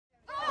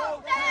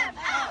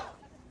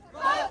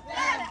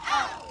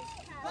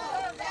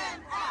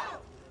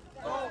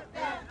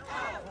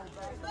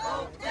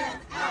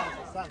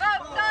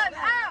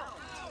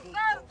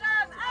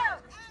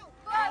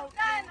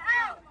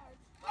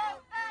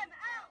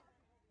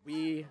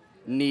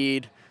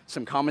need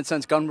some common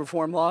sense gun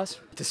reform laws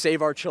to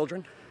save our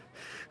children,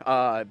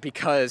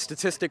 because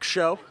statistics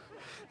show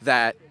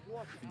that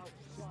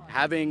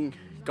having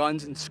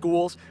guns in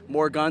schools,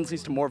 more guns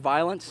leads to more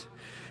violence.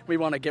 We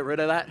want to get rid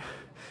of that.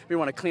 We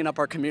want to clean up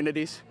our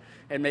communities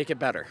and make it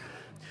better.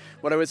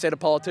 What I would say to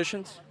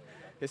politicians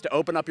is to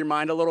open up your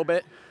mind a little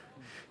bit,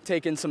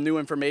 take in some new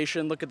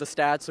information, look at the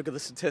stats, look at the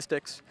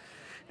statistics,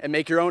 and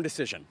make your own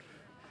decision.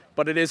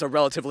 But it is a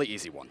relatively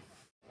easy one.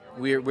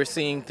 We're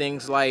seeing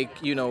things like,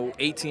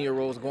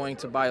 18-year-olds going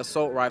to buy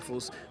assault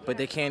rifles, but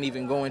they can't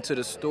even go into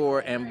the store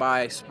and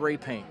buy spray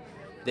paint.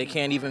 They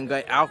can't even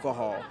get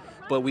alcohol,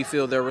 but we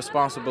feel they're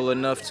responsible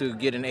enough to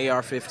get an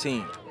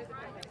AR-15.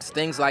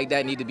 Things like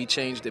that need to be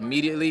changed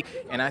immediately,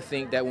 and I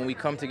think that when we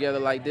come together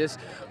like this,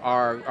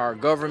 our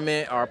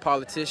government, our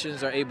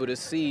politicians are able to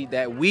see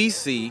that we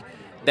see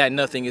that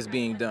nothing is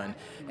being done.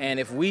 And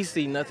if we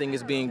see nothing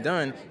is being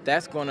done,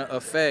 that's going to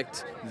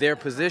affect their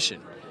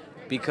position.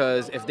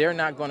 Because if they're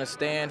not going to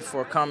stand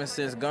for common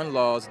sense gun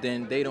laws,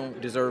 then they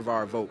don't deserve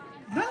our vote.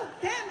 Vote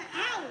them